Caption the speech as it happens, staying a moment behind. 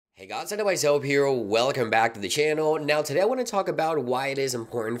Hey guys, anyways, Hope here. Welcome back to the channel. Now today I want to talk about why it is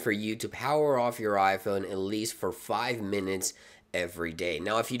important for you to power off your iPhone at least for 5 minutes every day.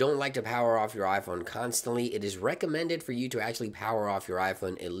 Now, if you don't like to power off your iPhone constantly, it is recommended for you to actually power off your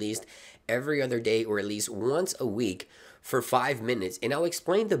iPhone at least every other day or at least once a week for 5 minutes. And I'll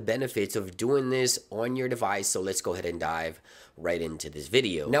explain the benefits of doing this on your device. So let's go ahead and dive right into this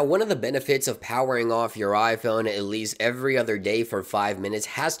video. Now, one of the benefits of powering off your iPhone at least every other day for 5 minutes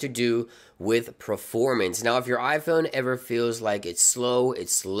has to do with performance. Now, if your iPhone ever feels like it's slow,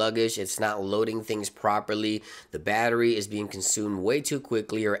 it's sluggish, it's not loading things properly, the battery is being consumed way too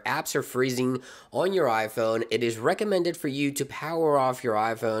quickly, or apps are freezing on your iPhone, it is recommended for you to power off your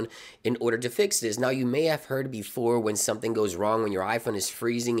iPhone in order to fix this. Now, you may have heard before when something goes wrong, when your iPhone is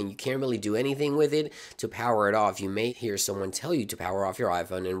freezing and you can't really do anything with it to power it off, you may hear someone tell you to power off your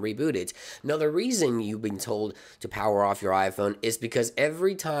iPhone and reboot it. Now, the reason you've been told to power off your iPhone is because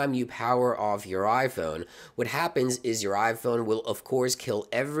every time you power off your iPhone, what happens is your iPhone will of course kill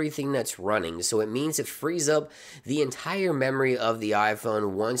everything that's running. So it means it frees up the entire memory of the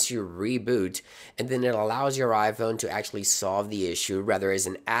iPhone once you reboot, and then it allows your iPhone to actually solve the issue, whether it's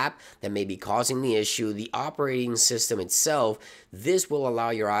an app that may be causing the issue, the operating system itself. This will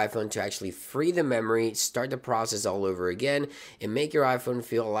allow your iPhone to actually free the memory, start the process all over again, and make your iPhone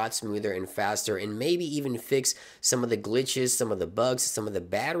feel a lot smoother and faster, and maybe even fix some of the glitches, some of the bugs, some of the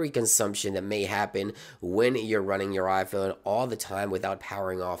battery consumption that may happen when you're running your iPhone all the time without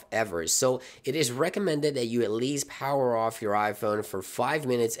powering off ever. So it is recommended that you at least power off your iPhone for 5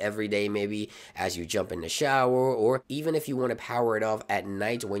 minutes every day, maybe as you jump in the shower, or even if you want to power it off at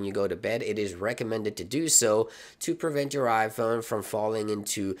night when you go to bed, it is recommended to do so to prevent your iPhone from falling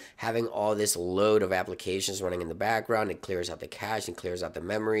into having all this load of applications running in the background. It clears out the cache and clears out the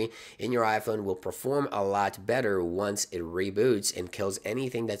memory, and your iPhone will perform a lot better once it reboots and kills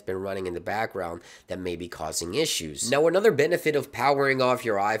anything that's been running in the background that may be causing issues. Now, another benefit of powering off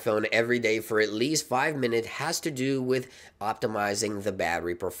your iPhone every day for at least 5 minutes has to do with optimizing the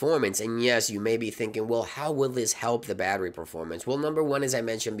battery performance. And yes, you may be thinking, well, how will this help the battery performance? Well, number one, as I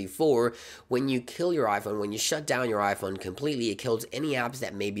mentioned before, when you kill your iPhone, when you shut down your iPhone completely, it kills any apps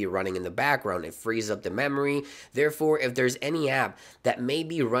that may be running in the background. It frees up the memory. Therefore, if there's any app that may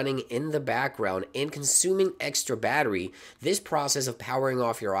be running in the background and consuming extra battery, this process of powering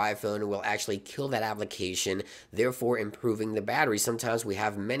off your iPhone will actually kill that application, therefore improving the battery. Sometimes we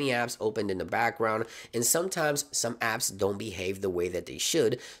have many apps opened in the background, and sometimes some apps don't behave the way that they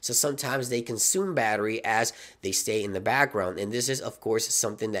should. So sometimes they consume battery as they stay in the background, and this is of course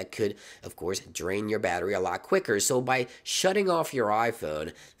something that could of course drain your battery a lot quicker. So by shutting off your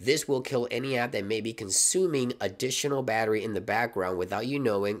iPhone, this will kill any app that may be consuming additional battery in the background without you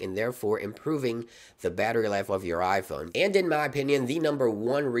knowing, and therefore improving the battery life of your iPhone. And in my opinion, the number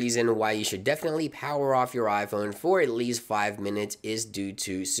one reason why you should definitely power off your iPhone for at least 5 minutes is due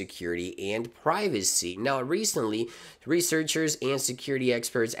to security and privacy. Now, recently, researchers and security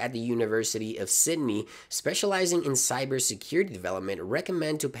experts at the University of Sydney, specializing in cybersecurity development,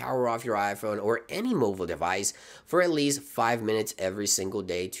 recommend to power off your iPhone or any mobile device for at least 5 minutes every single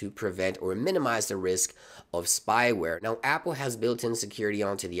day to prevent or minimize the risk of spyware. Now, Apple has built-in security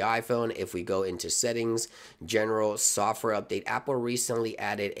onto the iPhone. If we go into settings, general, software update, Apple recently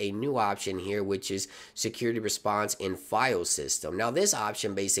added a new option here, which is security response in file system. Now, this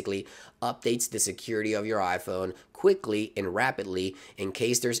option basically updates the security of your iPhone quickly and rapidly in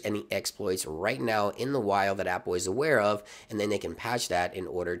case there's any exploits right now in the wild that Apple is aware of, and then they can patch that in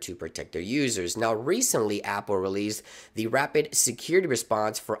order to protect their users. Now, recently, Apple released the rapid security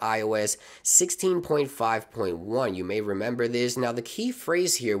response for iOS 16.5.1. You may remember this. Now, the key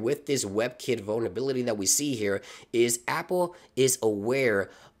phrase here with this WebKit vulnerability that we see here is Apple is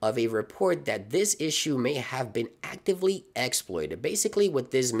aware of a report that this issue may have been actively exploited. Basically,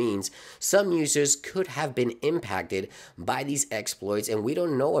 what this means, some users could have been impacted by these exploits and we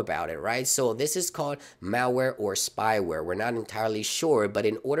don't know about it, right? So this is called malware or spyware. We're not entirely sure, but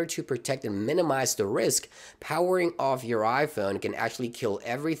in order to protect and minimize the risk, powering off your iPhone can actually kill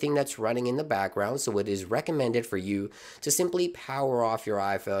everything that's running in the background. So it is recommended for you to simply power off your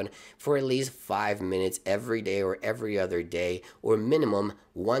iPhone for at least 5 minutes every day or every other day, or minimum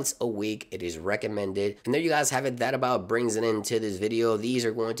once a week. It is recommended. And there you guys have it. That about brings it into this video. These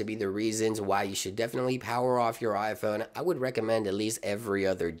are going to be the reasons why you should definitely power off your iPhone. I would recommend at least every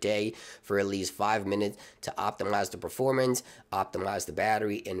other day for at least 5 minutes to optimize the performance, optimize the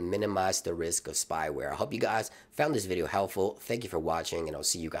battery, and minimize the risk of spyware. I hope you guys found this video helpful. Thank you for watching, and I'll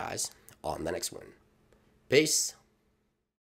see you guys on the next one. Peace.